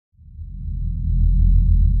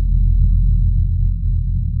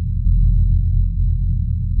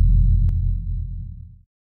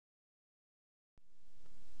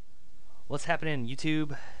What's happening,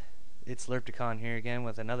 YouTube? It's Lurpticon here again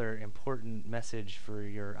with another important message for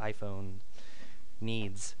your iPhone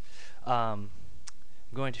needs. I'm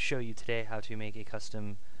going to show you today how to make a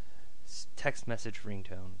custom text message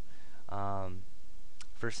ringtone.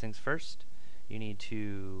 First things first, you need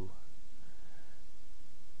to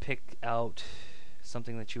pick out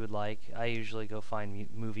something that you would like. I usually go find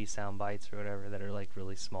movie sound bites or whatever that are like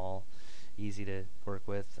really small, easy to work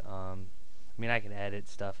with. I mean, I can edit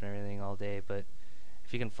stuff and everything all day, but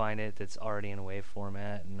if you can find it that's already in a WAV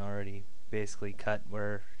format and already basically cut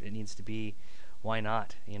where it needs to be, why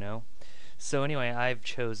not, you know? So anyway, I've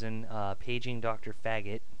chosen Paging Dr.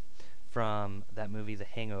 Faggot from that movie The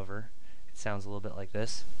Hangover. It sounds a little bit like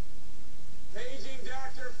this. Paging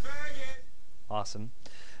Dr. Faggot! Awesome.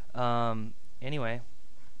 Anyway,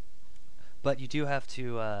 but you do have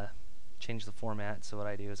to change the format, so what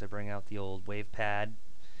I do is I bring out the old WAV pad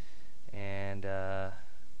and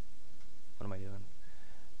what am I doing?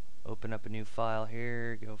 Open up a new file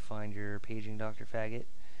here, go find your Paging Dr. Faggot.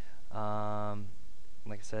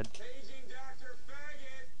 Like I said, Paging Dr.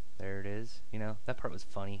 Faggot! there it is. You know, that part was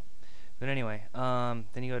funny. But anyway,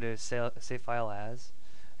 then you go to save file as,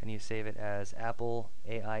 and you save it as Apple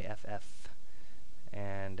AIFF,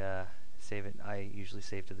 and save it. I usually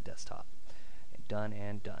save to the desktop. And done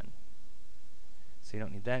and done. So you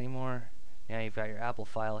don't need that anymore. Now you've got your Apple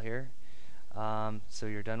file here. So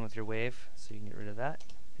you're done with your WAV, so you can get rid of that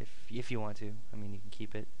if you want to. I mean, you can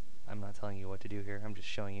keep it. I'm not telling you what to do here. I'm just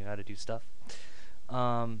showing you how to do stuff.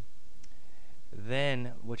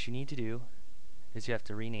 Then what you need to do is you have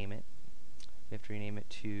to rename it. You have to rename it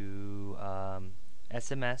to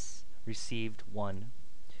SMS received 1,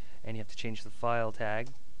 and you have to change the file tag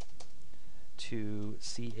to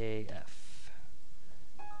CAF.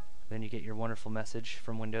 Then you get your wonderful message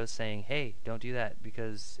from Windows saying, hey, don't do that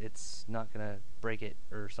because it's not going to break it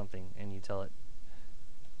or something, and you tell it,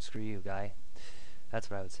 screw you, guy. That's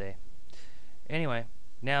what I would say. Anyway,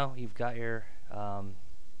 now you've got your, you've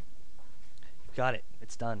got it.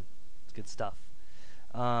 It's done. It's good stuff.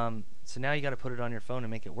 So now you got to put it on your phone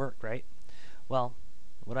and make it work, right? Well,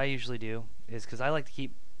 what I usually do is, because I like to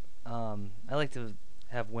keep, I like to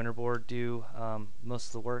have Winterboard do most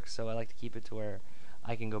of the work, so I like to keep it to where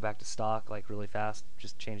I can go back to stock like really fast,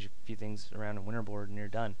 just change a few things around in Winterboard and you're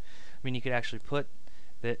done. I mean, you could actually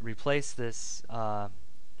replace this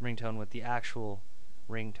ringtone with the actual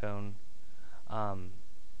ringtone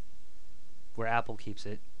where Apple keeps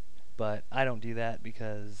it, but I don't do that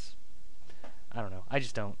because I don't know. I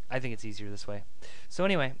just don't. I think it's easier this way. So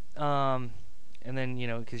anyway, and then, you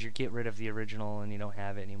know, because you get rid of the original and you don't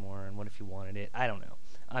have it anymore, and what if you wanted it? I don't know.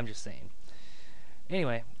 I'm just saying.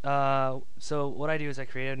 Anyway, so what I do is I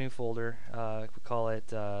create a new folder. We call it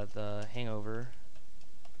the Hangover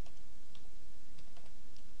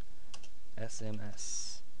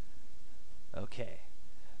SMS. Okay.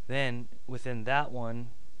 Then within that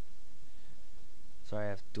one, sorry, I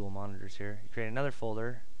have dual monitors here. You create another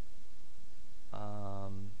folder.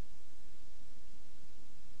 And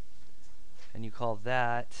you call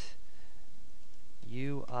that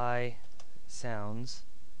UI Sounds.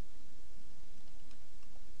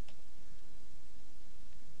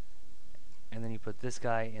 And then you put this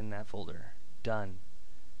guy in that folder. Done.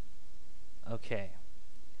 Okay.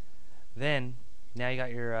 Then, now you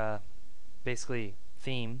got your basically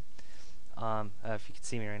theme. If you can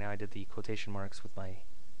see me right now, I did the quotation marks with my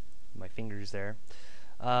fingers there.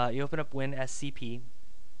 You open up WinSCP.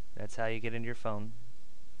 That's how you get into your phone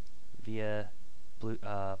via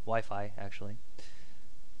Wi-Fi, actually.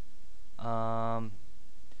 Go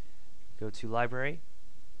to Library.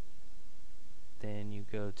 Then you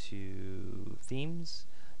go to Themes,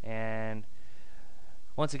 and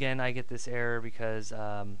once again I get this error because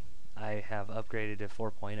I have upgraded to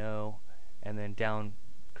 4.0 and then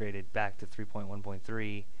downgraded back to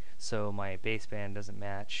 3.1.3, so my baseband doesn't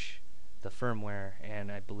match the firmware,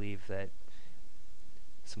 and I believe that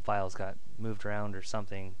some files got moved around or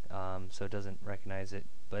something, so it doesn't recognize it.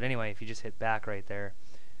 But anyway, if you just hit back right there,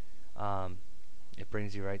 it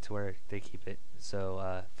brings you right to where they keep it.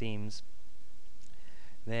 So Themes.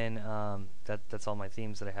 Then that's all my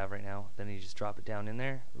themes that I have right now. Then you just drop it down in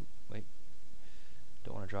there. Ooh, wait,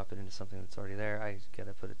 don't want to drop it into something that's already there. I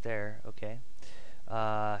gotta put it there. Okay.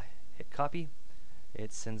 Hit copy.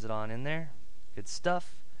 It sends it on in there. Good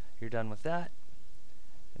stuff. You're done with that.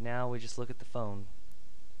 And now we just look at the phone.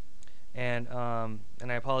 And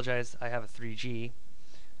I apologize. I have a 3G,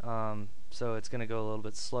 so it's gonna go a little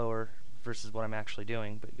bit slower versus what I'm actually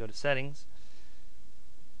doing. But you go to Settings.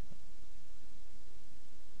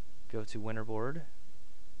 Go to Winterboard,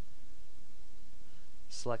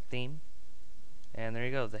 select Theme, And there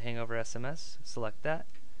you go, the Hangover SMS. Select that.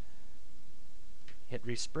 Hit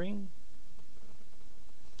respring.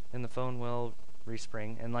 And the phone will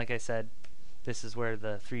respring. And like I said, this is where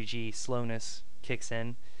the 3G slowness kicks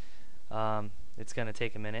in. It's going to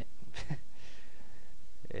take a minute.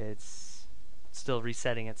 It's still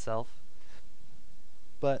resetting itself.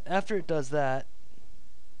 But after it does that,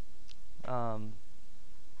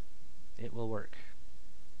 it will work.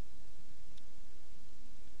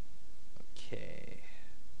 Okay.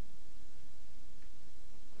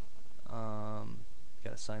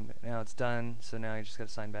 Gotta sign back. Now it's done, so now I just gotta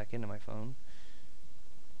sign back into my phone.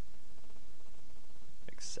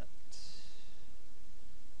 Accept.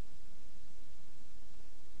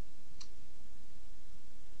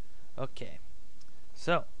 Okay.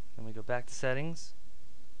 So, then we go back to settings.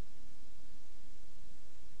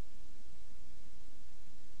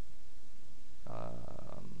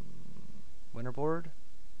 Winterboard.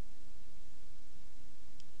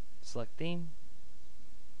 Select theme.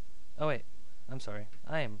 Oh wait, I'm sorry.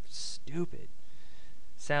 I am stupid.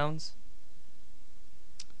 Sounds.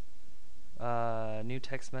 New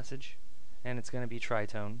text message. And it's going to be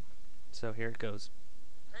tritone. So here it goes.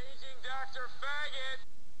 Paging Dr. Faggot.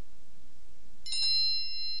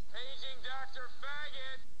 Paging Dr.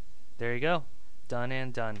 Faggot. There you go. Done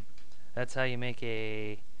and done. That's how you make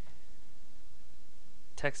a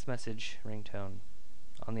text message ringtone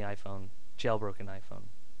on the iPhone. Jailbroken iPhone.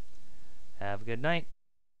 Have a good night.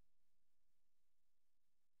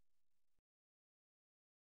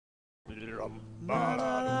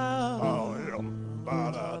 Ba-da-da.